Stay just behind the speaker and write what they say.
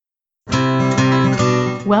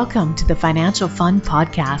Welcome to the Financial Fun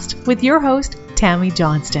Podcast with your host, Tammy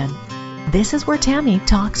Johnston. This is where Tammy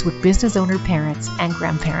talks with business owner parents and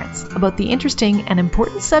grandparents about the interesting and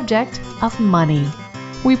important subject of money.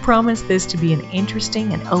 We promise this to be an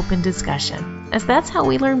interesting and open discussion, as that's how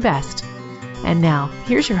we learn best. And now,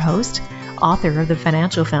 here's your host, author of the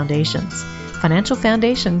Financial Foundations. Financial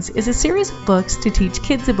Foundations is a series of books to teach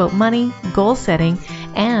kids about money, goal setting,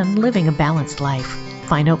 and living a balanced life.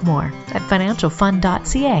 Find out more at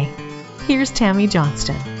financialfun.ca. Here's Tammy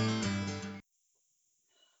Johnston.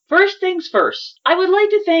 First things first, I would like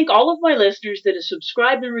to thank all of my listeners that have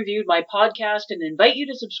subscribed and reviewed my podcast and invite you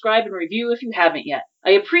to subscribe and review if you haven't yet. I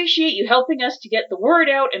appreciate you helping us to get the word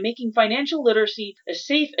out and making financial literacy a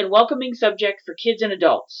safe and welcoming subject for kids and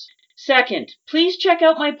adults. Second, please check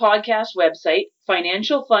out my podcast website,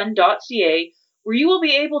 financialfun.ca, where you will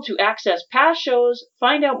be able to access past shows,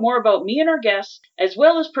 find out more about me and our guests, as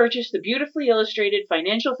well as purchase the beautifully illustrated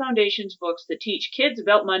Financial Foundations books that teach kids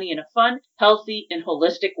about money in a fun, healthy, and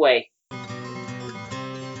holistic way.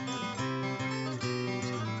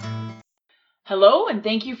 Hello, and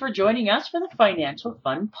thank you for joining us for the Financial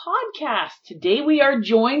Fun Podcast. Today we are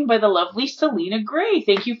joined by the lovely Selina Gray.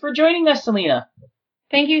 Thank you for joining us, Selina.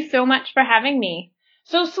 Thank you so much for having me.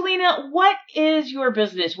 So, Selina, what is your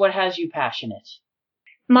business? What has you passionate?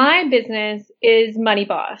 My business is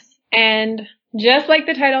Moneyboss, and just like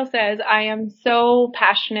the title says, I am so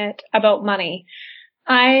passionate about money.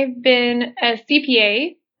 I've been a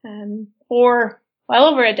CPA for well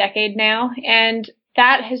over a decade now, and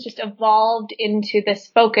that has just evolved into this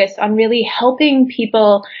focus on really helping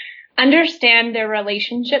people understand their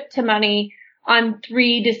relationship to money on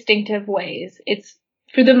three distinctive ways. It's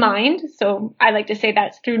through the mind. So I like to say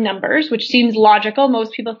that's through numbers, which seems logical.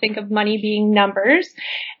 Most people think of money being numbers.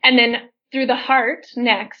 And then through the heart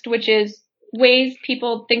next, which is ways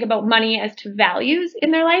people think about money as to values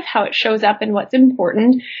in their life, how it shows up and what's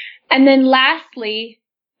important. And then lastly,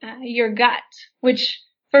 your gut, which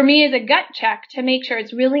for me is a gut check to make sure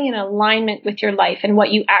it's really in alignment with your life and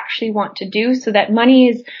what you actually want to do so that money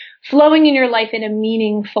is flowing in your life in a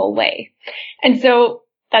meaningful way. And so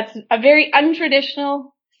that's a very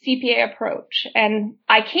untraditional CPA approach. And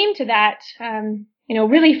I came to that,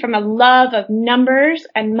 really from a love of numbers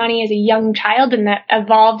and money as a young child, and that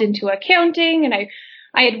evolved into accounting. And I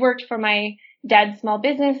had worked for my dad's small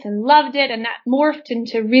business and loved it. And that morphed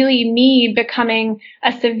into really me becoming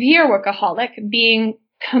a severe workaholic, being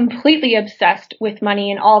completely obsessed with money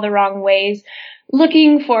in all the wrong ways,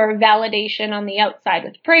 looking for validation on the outside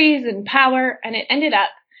with praise and power. And it ended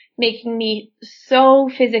up making me so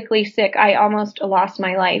physically sick, I almost lost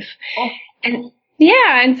my life. Oh.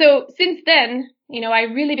 And so since then, I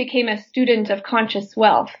really became a student of conscious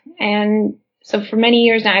wealth. And so for many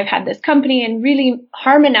years now, I've had this company and really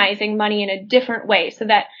harmonizing money in a different way so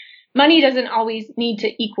that money doesn't always need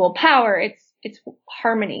to equal power. It's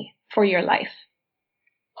harmony for your life.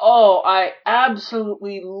 Oh, I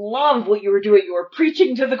absolutely love what you were doing. You were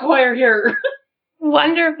preaching to the choir here.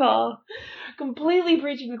 Wonderful. Completely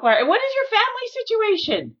preaching to the choir. And what is your family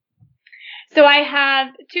situation? So I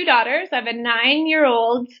have two daughters. I have a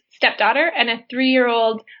 9-year-old stepdaughter and a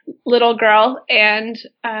 3-year-old little girl. And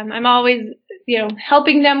I'm always,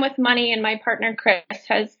 helping them with money. And my partner, Chris,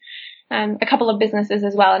 has a couple of businesses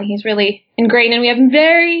as well. And he's really ingrained. And we have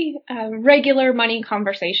very regular money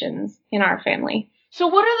conversations in our family. So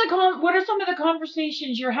what are some of the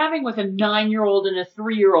conversations you're having with a 9-year-old and a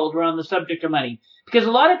 3-year-old around the subject of money? Because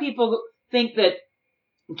a lot of people think that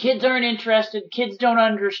kids aren't interested, kids don't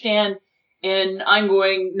understand, and I'm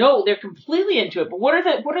going, no, they're completely into it. But what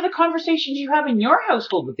are the conversations you have in your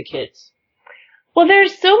household with the kids? Well,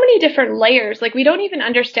 there's so many different layers. Like, we don't even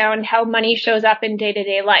understand how money shows up in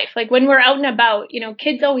day-to-day life. Like, when we're out and about,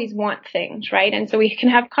 kids always want things, right? And so we can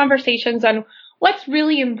have conversations on what's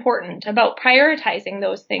really important about prioritizing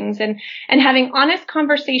those things and having honest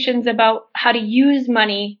conversations about how to use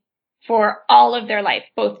money for all of their life,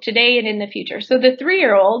 both today and in the future. So the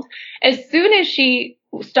 3-year-old, as soon as she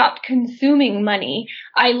stopped consuming money,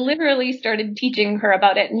 I literally started teaching her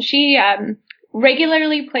about it. And she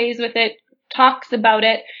regularly plays with it, talks about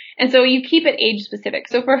it. And so you keep it age specific.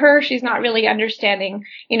 So for her, she's not really understanding,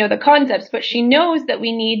 the concepts, but she knows that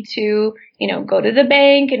we need to, go to the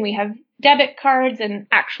bank and we have debit cards and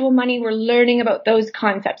actual money. We're learning about those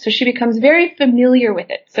concepts. So she becomes very familiar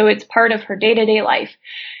with it. So it's part of her day-to-day life.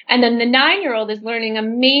 And then the 9-year-old is learning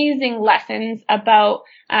amazing lessons about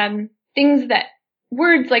things that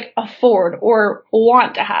words like afford or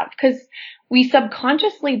want to have, because we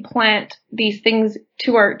subconsciously plant these things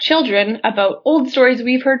to our children about old stories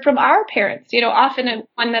we've heard from our parents. Often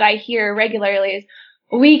one that I hear regularly is,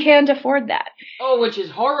 we can't afford that. Oh, which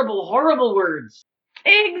is horrible, horrible words.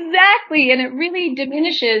 Exactly. And it really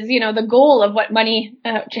diminishes, the goal of what money,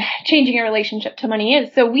 changing a relationship to money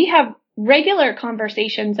is. So we have regular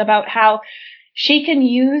conversations about how she can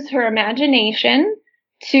use her imagination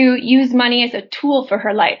to use money as a tool for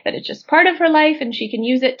her life, that it's just part of her life and she can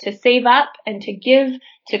use it to save up and to give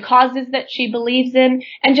to causes that she believes in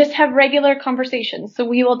and just have regular conversations. So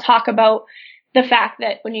we will talk about the fact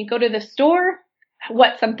that when you go to the store,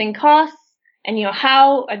 what something costs, and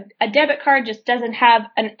how a debit card just doesn't have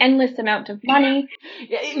an endless amount of money.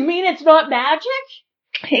 You mean it's not magic?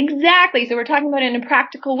 Exactly. So we're talking about it in a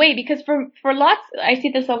practical way, because for lots, I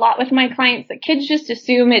see this a lot with my clients, that kids just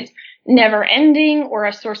assume it's never ending or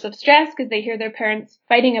a source of stress because they hear their parents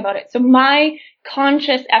fighting about it. So my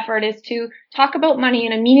conscious effort is to talk about money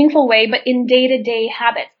in a meaningful way, but in day-to-day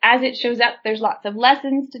habits. As it shows up, there's lots of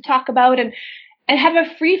lessons to talk about and have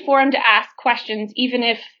a free forum to ask questions, even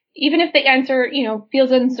if the answer,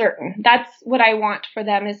 feels uncertain. That's what I want for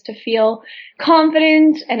them, is to feel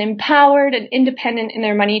confident and empowered and independent in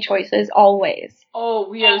their money choices always. Oh,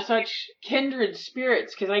 we are such kindred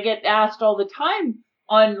spirits, because I get asked all the time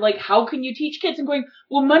on, how can you teach kids? And going,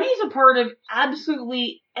 well, money's a part of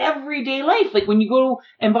absolutely everyday life. Like when you go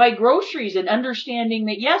and buy groceries and understanding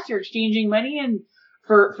that, yes, you're exchanging money and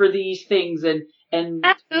for these things and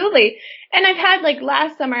Absolutely. And I've had,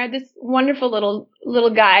 last summer, I had this wonderful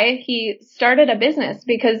little guy. He started a business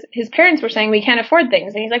because his parents were saying we can't afford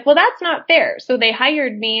things. And he's like, well, that's not fair. So they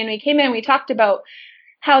hired me and we came in and we talked about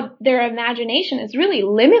how their imagination is really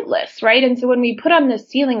limitless, right? And so when we put on this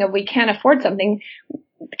ceiling of we can't afford something,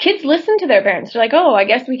 kids listen to their parents. They're like, oh, I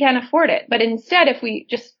guess we can't afford it. But instead, if we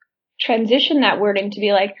just transition that wording to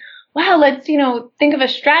be like, wow, let's, think of a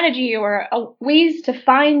strategy or ways to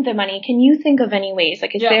find the money. Can you think of any ways?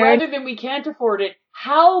 Rather than we can't afford it,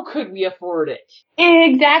 how could we afford it?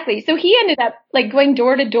 Exactly. So he ended up going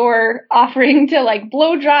door to door offering to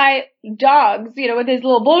blow dry dogs, with his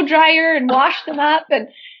little blow dryer and wash them up. And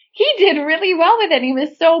he did really well with it. He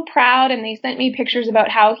was so proud. And they sent me pictures about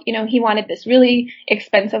how, he wanted this really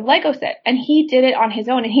expensive Lego set, and he did it on his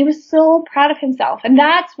own. And he was so proud of himself. And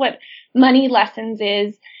that's what Money Lessons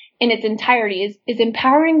is in its entirety, is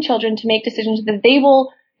empowering children to make decisions that they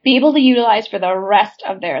will be able to utilize for the rest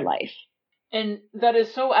of their life. And that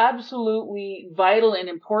is so absolutely vital and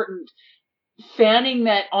important, fanning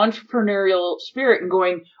that entrepreneurial spirit and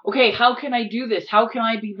going, okay, how can I do this? How can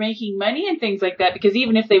I be making money and things like that? Because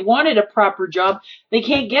even if they wanted a proper job, they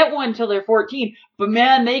can't get one till they're 14. But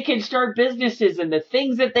man, they can start businesses and the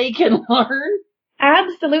things that they can learn.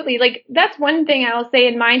 Absolutely. That's one thing I will say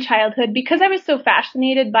in my childhood, because I was so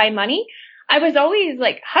fascinated by money, I was always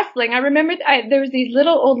hustling. I remember there was these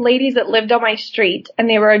little old ladies that lived on my street, and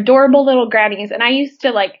they were adorable little grannies. And I used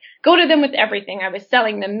to go to them with everything. I was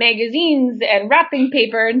selling them magazines and wrapping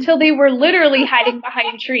paper until they were literally hiding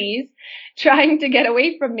behind trees trying to get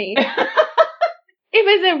away from me. It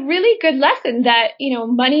was a really good lesson that,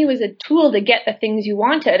 money was a tool to get the things you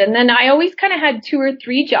wanted. And then I always kind of had 2 or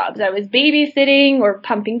 3 jobs. I was babysitting or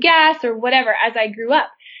pumping gas or whatever as I grew up.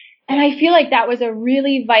 And I feel like that was a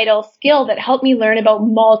really vital skill that helped me learn about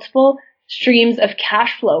multiple streams of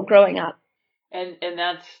cash flow growing up. And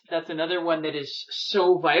that's another one that is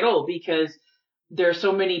so vital, because there's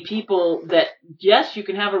so many people that, yes, you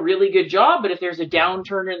can have a really good job, but if there's a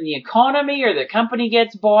downturn in the economy or the company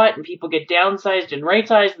gets bought and people get downsized and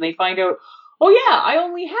right-sized and they find out, oh yeah, I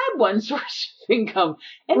only had one source of income,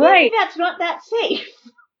 and maybe that's not that safe.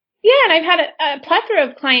 Yeah, and I've had a plethora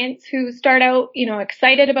of clients who start out,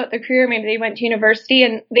 excited about their career. Maybe they went to university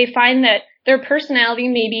and they find that their personality,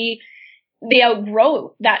 maybe they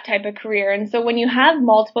outgrow that type of career. And so when you have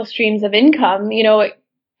multiple streams of income, it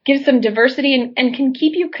gives some diversity and can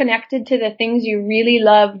keep you connected to the things you really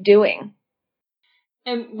love doing.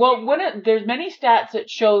 And well, there's many stats that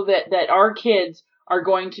show that our kids are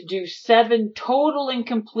going to do 7 total and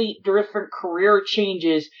complete different career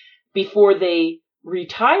changes before they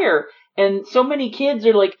retire. And so many kids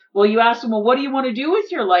are like, well, you ask them, well, what do you want to do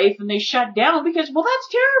with your life? And they shut down because, well,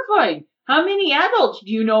 that's terrifying. How many adults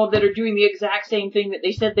do you know that are doing the exact same thing that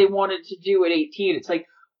they said they wanted to do at 18? It's like,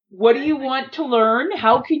 what do you want to learn?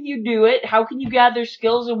 How can you do it? How can you gather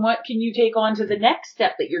skills? And what can you take on to the next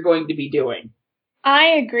step that you're going to be doing? I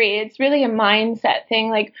agree. It's really a mindset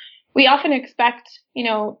thing. We often expect,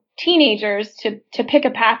 teenagers to pick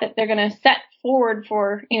a path that they're going to set forward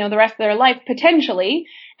for, the rest of their life potentially.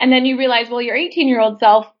 And then you realize, well, your 18-year-old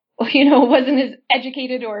self wasn't as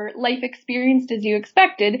educated or life experienced as you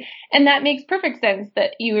expected. And that makes perfect sense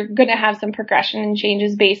that you're going to have some progression and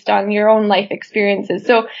changes based on your own life experiences.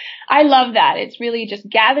 So I love that. It's really just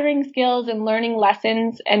gathering skills and learning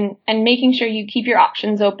lessons and making sure you keep your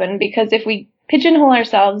options open, because if we pigeonhole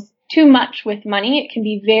ourselves too much with money, it can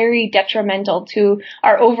be very detrimental to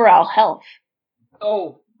our overall health.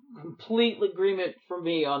 Oh, complete agreement for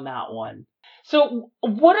me on that one. So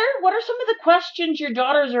what are some of the questions your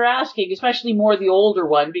daughters are asking, especially more the older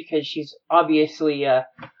one, because she's obviously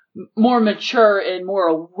more mature and more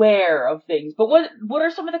aware of things. But what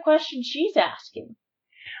are some of the questions she's asking?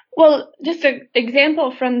 Well, just an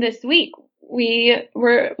example from this week.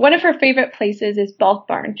 One of her favorite places is Bulk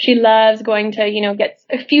Barn. She loves going to, get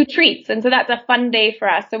a few treats. And so that's a fun day for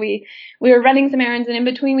us. So we were running some errands, and in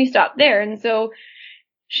between we stopped there. And so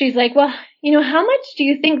she's like, well, how much do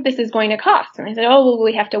you think this is going to cost? And I said, oh, well,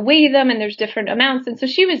 we have to weigh them and there's different amounts. And so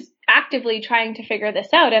she was actively trying to figure this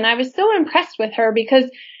out. And I was so impressed with her, because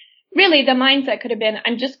really the mindset could have been,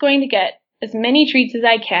 I'm just going to get as many treats as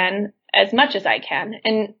I can, as much as I can.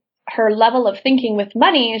 And her level of thinking with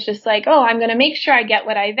money is just like, oh, I'm going to make sure I get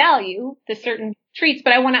what I value, the certain treats,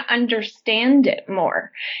 but I want to understand it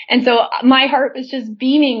more. And so my heart was just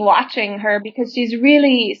beaming watching her, because she's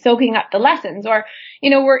really soaking up the lessons. Or,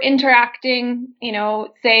 we're interacting,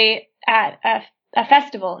 say at a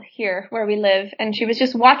festival here where we live, and she was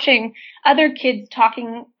just watching other kids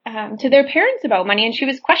talking to their parents about money, and she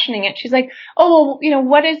was questioning it. She's like, oh, well,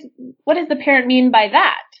 what does the parent mean by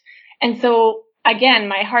that? And so again,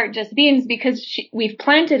 my heart just beams, because we've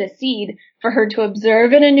planted a seed for her to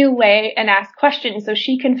observe in a new way and ask questions so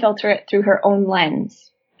she can filter it through her own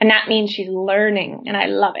lens. And that means she's learning, and I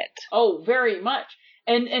love it. Oh, very much.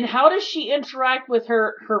 And how does she interact with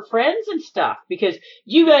her friends and stuff? Because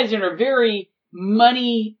you guys are in a very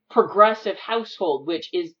money progressive household, which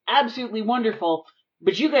is absolutely wonderful,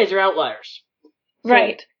 but you guys are outliers. So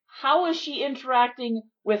right. How is she interacting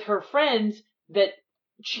with her friends that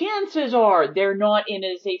chances are they're not in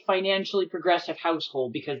as a financially progressive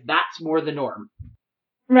household, because that's more the norm?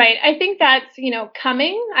 Right. I think that's,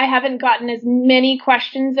 coming. I haven't gotten as many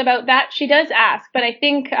questions about that. She does ask, but I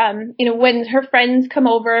think, when her friends come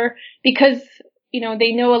over, because,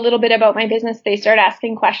 they know a little bit about my business, they start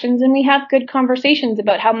asking questions, and we have good conversations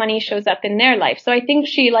about how money shows up in their life. So I think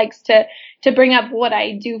she likes to bring up what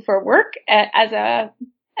I do for work as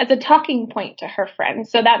a talking point to her friends.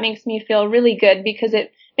 So that makes me feel really good, because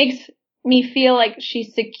it makes me feel like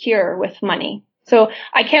she's secure with money. So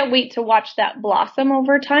I can't wait to watch that blossom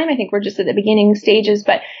over time. I think we're just at the beginning stages,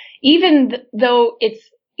 but even though it's,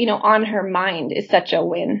 on her mind, is such a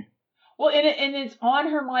win. Well, and it's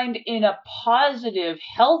on her mind in a positive,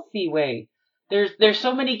 healthy way. There's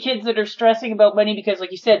so many kids that are stressing about money because,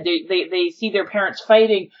 like you said, they see their parents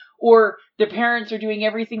fighting, or the parents are doing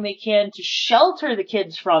everything they can to shelter the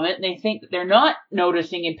kids from it, and they think that they're not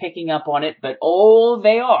noticing and picking up on it, but oh,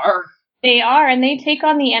 they are. They are, and they take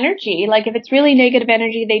on the energy. Like, if it's really negative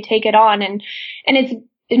energy, they take it on, and it's,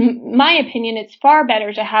 in my opinion, it's far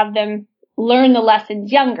better to have them learn the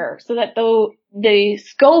lessons younger, so that the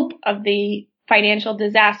scope of the financial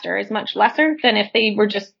disaster is much lesser than if they were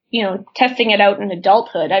just, testing it out in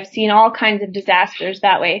adulthood. I've seen all kinds of disasters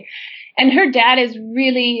that way. And her dad is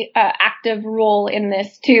really active role in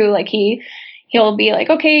this too. Like he'll be like,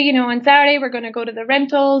 okay, on Saturday we're going to go to the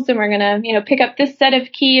rentals and we're going to, pick up this set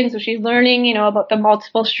of key. And so she's learning, about the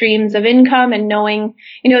multiple streams of income and knowing,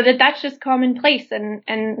 that that's just commonplace and,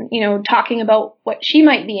 talking about what she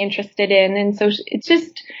might be interested in. And so it's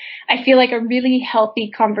just, I feel like a really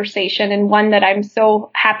healthy conversation, and one that I'm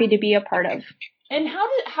so happy to be a part of. And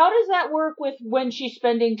how does that work with when she's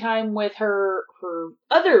spending time with her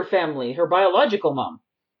other family, her biological mom?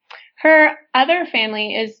 Her other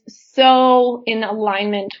family is so in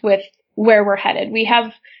alignment with where we're headed. We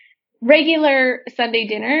have regular Sunday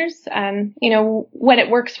dinners, when it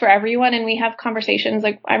works for everyone, and we have conversations.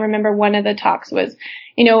 Like, I remember one of the talks was,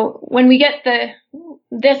 when we get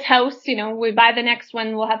this house, we buy the next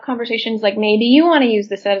one, we'll have conversations like, maybe you want to use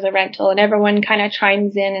this as a rental, and everyone kind of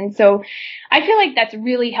chimes in. And so I feel like that's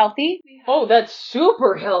really healthy. Oh, that's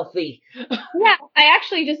super healthy. Yeah, I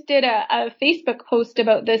actually just did a Facebook post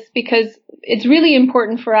about this, because it's really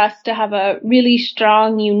important for us to have a really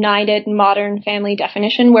strong, united, modern family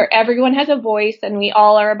definition where everyone has a voice and we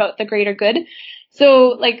all are about the greater good.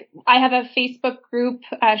 So, like, I have a Facebook group.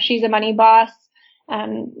 She's a money boss.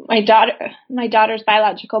 My daughter's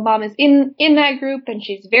biological mom is in that group, and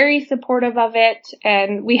she's very supportive of it.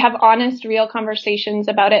 And we have honest, real conversations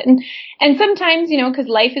about it. And sometimes, because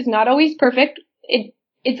life is not always perfect,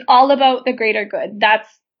 it's all about the greater good. That's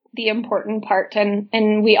the important part,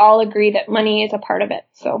 and we all agree that money is a part of it.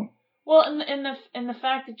 So. Well, and the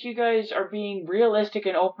fact that you guys are being realistic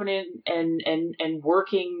and open and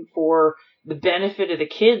working for the benefit of the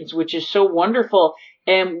kids, which is so wonderful.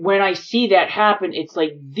 And when I see that happen, it's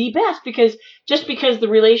like the best, because just because the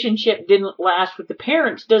relationship didn't last with the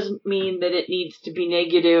parents doesn't mean that it needs to be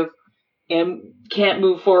negative and can't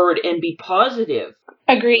move forward and be positive.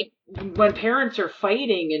 Agreed. When parents are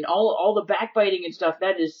fighting and all the backbiting and stuff,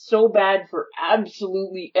 that is so bad for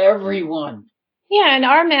absolutely everyone. Yeah, and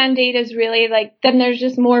our mandate is really like, then there's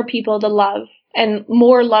just more people to love and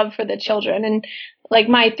more love for the children. And like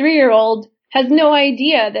my 3-year-old has no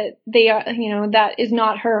idea that they are, that is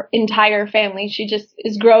not her entire family. She just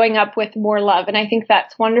is growing up with more love. And I think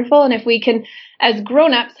that's wonderful. And if we can, as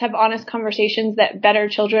grown-ups, have honest conversations that better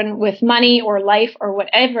children with money or life or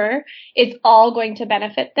whatever, it's all going to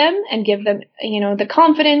benefit them and give them, the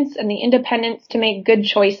confidence and the independence to make good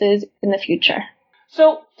choices in the future.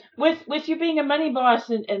 So with you being a money boss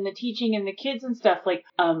and the teaching and the kids and stuff, like,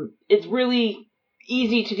 it's really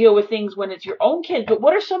easy to deal with things when it's your own kids. But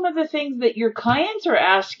what are some of the things that your clients are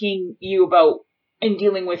asking you about in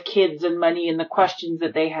dealing with kids and money and the questions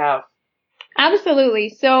that they have? Absolutely.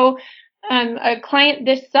 So a client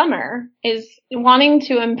this summer is wanting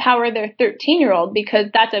to empower their 13-year-old because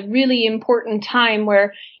that's a really important time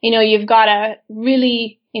where, you've got a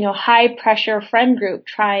really, high pressure friend group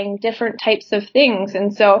trying different types of things.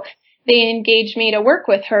 And so they engaged me to work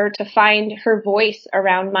with her to find her voice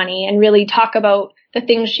around money and really talk about the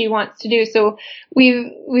things she wants to do. So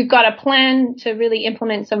we've got a plan to really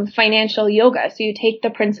implement some financial yoga. So you take the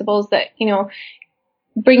principles that,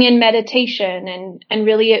 bring in meditation and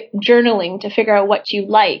really journaling to figure out what you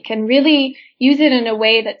like and really use it in a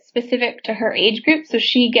way that's specific to her age group so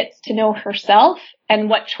she gets to know herself and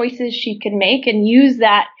what choices she can make and use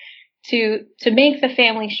that to make the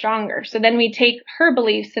family stronger. So then we take her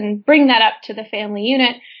beliefs and bring that up to the family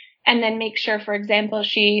unit and then make sure, for example,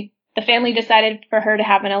 the family decided for her to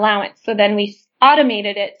have an allowance. So then we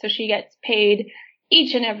automated it so she gets paid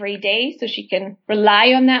each and every day so she can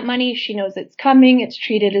rely on that money. She knows it's coming. It's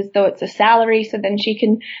treated as though it's a salary. So then she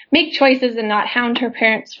can make choices and not hound her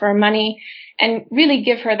parents for money and really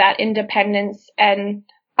give her that independence and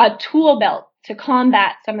a tool belt to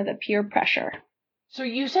combat some of the peer pressure. So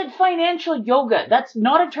you said financial yoga. That's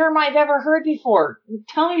not a term I've ever heard before.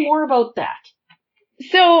 Tell me more about that.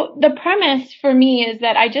 So the premise for me is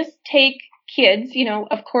that I just take kids,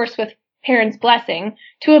 of course with parents' blessing,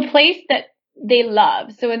 to a place that they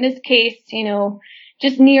love. So in this case,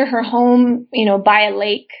 just near her home, by a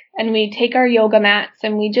lake, and we take our yoga mats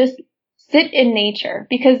and we just sit in nature.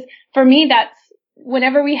 Because for me, that's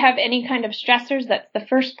whenever we have any kind of stressors, that's the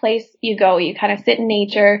first place you go. You kind of sit in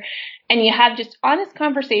nature and you have just honest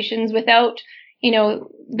conversations without,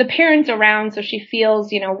 the parents around. So she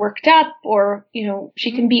feels, worked up or,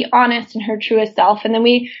 she can be honest in her truest self. And then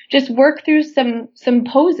we just work through some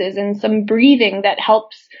poses and some breathing that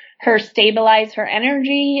helps her stabilize her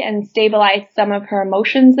energy and stabilize some of her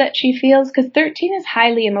emotions that she feels, because 13 is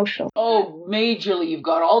highly emotional. Oh, majorly. You've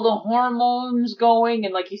got all the hormones going,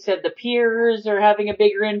 and like you said, the peers are having a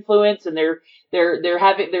bigger influence, and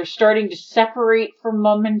they're starting to separate from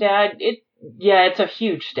mom and dad. It's a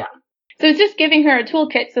huge step. So it's just giving her a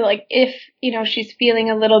toolkit. So like if, she's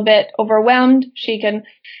feeling a little bit overwhelmed, she can,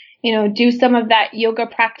 do some of that yoga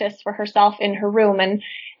practice for herself in her room. And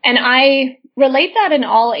I relate that in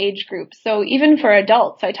all age groups. So even for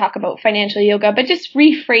adults, I talk about financial yoga, but just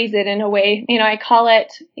rephrase it in a way. I call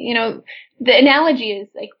it, the analogy is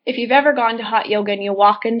like if you've ever gone to hot yoga and you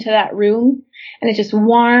walk into that room and it's just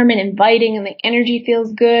warm and inviting and the energy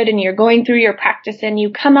feels good and you're going through your practice and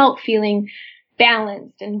you come out feeling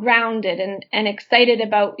balanced and grounded and excited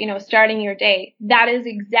about, starting your day. That is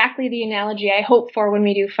exactly the analogy I hope for when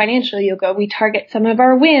we do financial yoga. We target some of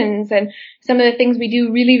our wins and some of the things we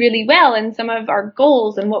do really, really well and some of our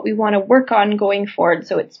goals and what we want to work on going forward.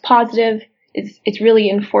 So it's positive. It's really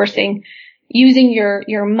enforcing using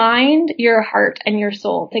your mind, your heart, and your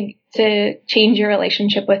soul to change your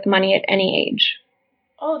relationship with money at any age.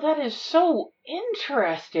 Oh, that is so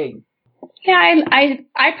interesting. Yeah,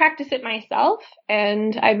 I practice it myself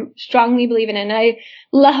and I strongly believe in it. And I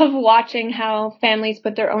love watching how families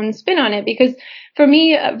put their own spin on it because for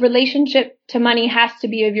me, a relationship to money has to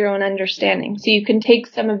be of your own understanding. So you can take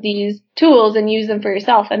some of these tools and use them for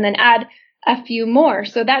yourself and then add a few more.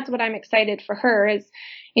 So that's what I'm excited for her is,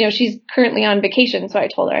 she's currently on vacation. So I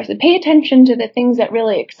told her, I said, pay attention to the things that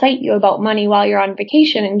really excite you about money while you're on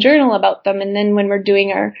vacation and journal about them. And then when we're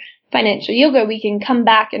doing our financial yoga, we can come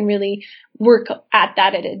back and really work at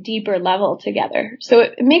that at a deeper level together. So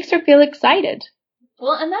it makes her feel excited.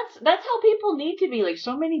 Well, and that's how people need to be. Like,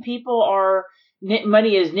 so many people are,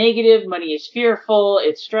 money is negative, money is fearful,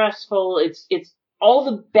 it's stressful, it's all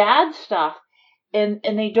the bad stuff, and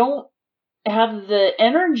they don't have the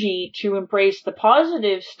energy to embrace the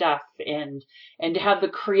positive stuff and to have the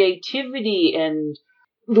creativity and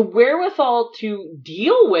the wherewithal to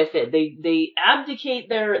deal with it. They abdicate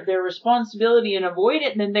their responsibility and avoid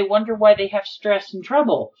it, and then they wonder why they have stress and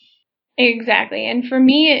trouble. Exactly. And for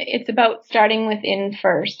me, it's about starting within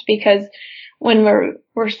first, because when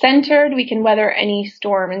we're centered, we can weather any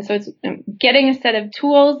storm. And so it's getting a set of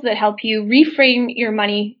tools that help you reframe your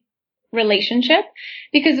money relationship,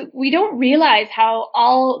 because we don't realize how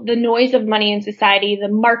all the noise of money in society, the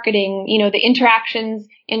marketing, the interactions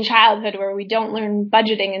in childhood where we don't learn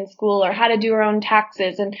budgeting in school or how to do our own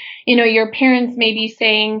taxes. And, your parents may be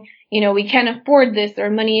saying, we can't afford this, or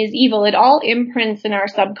money is evil. It all imprints in our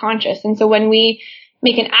subconscious. And so when we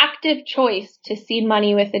make an active choice to see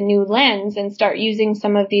money with a new lens and start using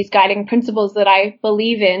some of these guiding principles that I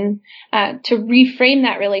believe in to reframe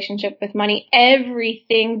that relationship with money,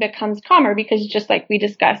 everything becomes calmer, because just like we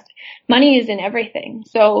discussed, money is in everything.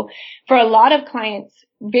 So for a lot of clients,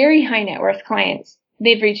 very high net worth clients,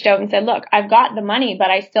 they've reached out and said, look, I've got the money, but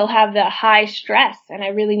I still have the high stress and I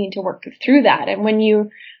really need to work through that. And when you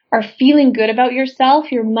are feeling good about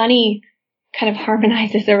yourself, your money kind of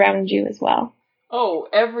harmonizes around you as well. Oh,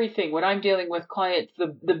 everything. When I'm dealing with clients,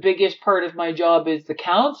 the biggest part of my job is the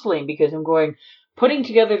counseling, because I'm putting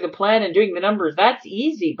together the plan and doing the numbers. That's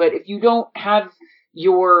easy. But if you don't have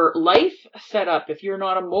your life set up, if you're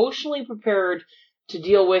not emotionally prepared to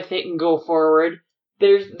deal with it and go forward,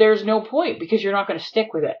 there's no point, because you're not going to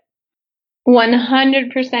stick with it.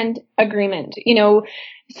 100% agreement.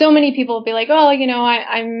 So many people will be like, oh,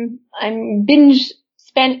 I'm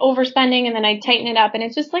overspending, and then I tighten it up, and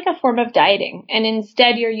it's just like a form of dieting. And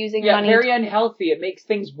instead you're using money. Yeah, very unhealthy. It makes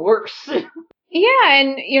things worse. Yeah,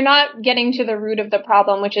 and you're not getting to the root of the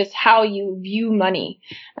problem, which is how you view money.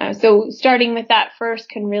 So starting with that first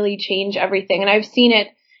can really change everything. And I've seen it,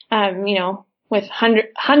 with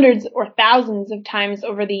hundreds or thousands of times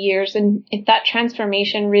over the years. And that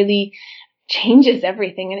transformation really changes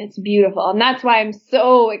everything, and it's beautiful. And that's why I'm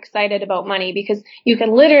so excited about money, because you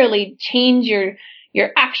can literally change your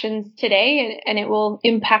actions today, and it will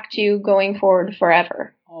impact you going forward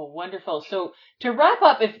forever. Oh, wonderful. So to wrap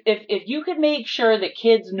up, if you could make sure that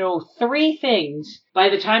kids know 3 things by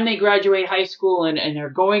the time they graduate high school and are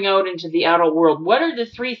going out into the adult world, what are the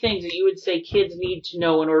 3 things that you would say kids need to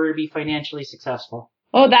know in order to be financially successful?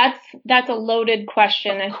 Oh, that's a loaded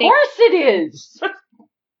question. Of course it is.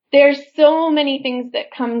 There's so many things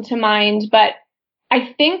that come to mind, but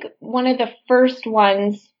I think one of the first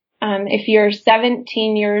ones, if you're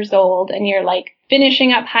 17 years old and you're like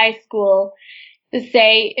finishing up high school, to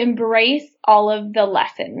say, embrace all of the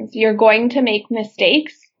lessons. You're going to make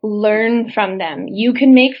mistakes, learn from them. You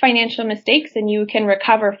can make financial mistakes and you can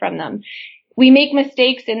recover from them. We make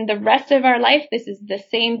mistakes in the rest of our life. This is the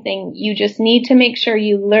same thing. You just need to make sure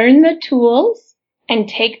you learn the tools and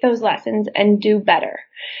take those lessons and do better.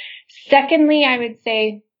 Secondly, I would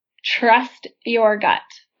say trust your gut.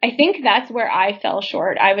 I think that's where I fell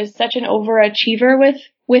short. I was such an overachiever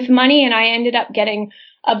with money, and I ended up getting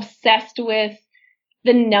obsessed with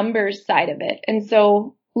the numbers side of it. And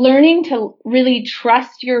so learning to really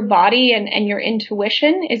trust your body and your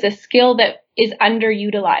intuition is a skill that is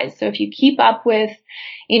underutilized. So if you keep up with,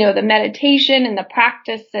 the meditation and the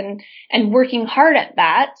practice and working hard at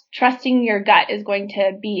that, trusting your gut is going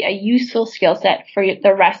to be a useful skill set for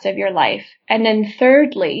the rest of your life. And then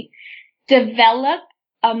thirdly, develop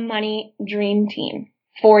a money dream team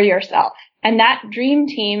for yourself. And that dream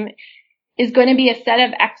team is going to be a set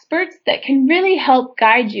of experts that can really help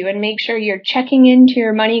guide you and make sure you're checking into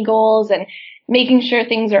your money goals and making sure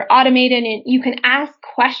things are automated, and you can ask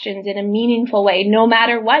questions in a meaningful way. No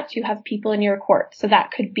matter what, you have people in your court. So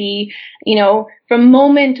that could be, from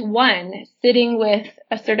moment one, sitting with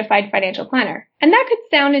a certified financial planner. And that could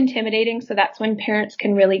sound intimidating. So that's when parents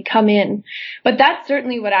can really come in. But that's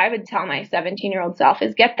certainly what I would tell my 17-year-old self,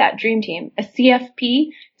 is get that dream team, a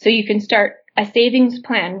CFP, so you can start a savings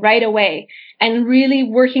plan right away. And really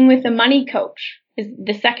working with a money coach is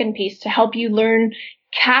the second piece, to help you learn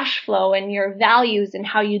cash flow and your values and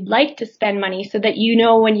how you'd like to spend money, so that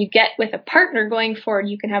when you get with a partner going forward,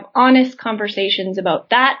 you can have honest conversations about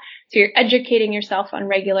that. So you're educating yourself on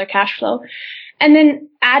regular cash flow. And then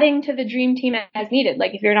adding to the dream team as needed.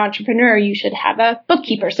 Like if you're an entrepreneur, you should have a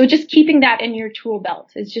bookkeeper. So just keeping that in your tool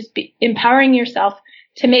belt is just empowering yourself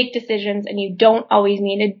to make decisions, and you don't always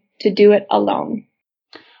need to do it alone.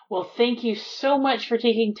 Well, thank you so much for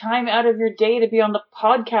taking time out of your day to be on the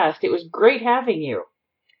podcast. It was great having you.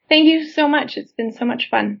 Thank you so much. It's been so much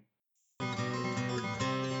fun.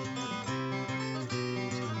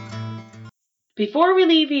 Before we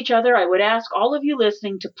leave each other, I would ask all of you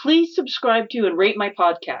listening to please subscribe to and rate my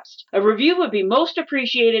podcast. A review would be most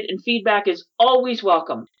appreciated, and feedback is always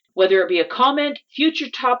welcome. Whether it be a comment, future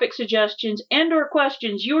topic suggestions, and/or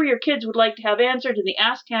questions you or your kids would like to have answered in the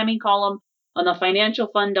Ask Tammy column on the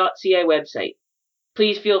financialfund.ca website.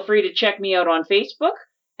 Please feel free to check me out on Facebook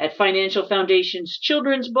at Financial Foundation's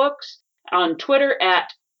Children's Books, on Twitter at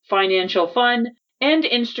Financial Fun, and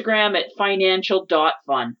Instagram at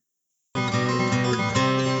financial.fun.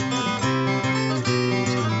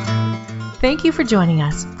 Thank you for joining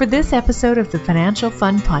us for this episode of the Financial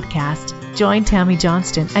Fun Podcast. Join Tammy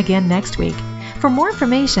Johnston again next week. For more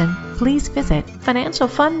information, please visit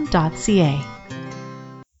financialfun.ca.